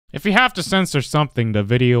If you have to censor something, the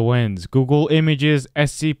video ends. Google Images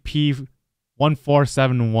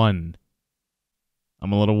SCP-1471.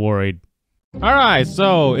 I'm a little worried. Alright,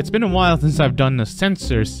 so it's been a while since I've done the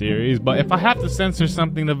censor series, but if I have to censor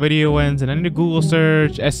something, the video ends, and I need to Google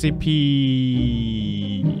search SCP...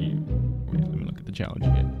 Wait, let me look at the challenge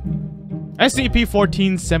again.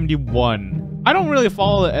 SCP-1471. I don't really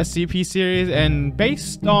follow the SCP series, and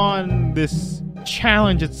based on this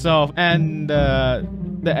challenge itself and the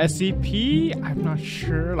SCP, I'm not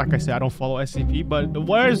sure. Like I said, I don't follow SCP, but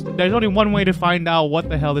there's only one way to find out what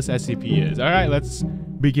the hell this SCP is. Alright, let's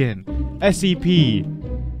begin. SCP,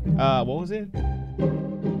 what was it?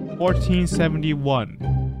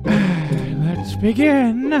 1471. Let's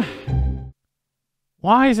begin.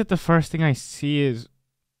 Why is it the first thing I see is...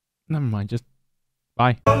 Never mind, just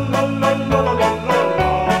bye.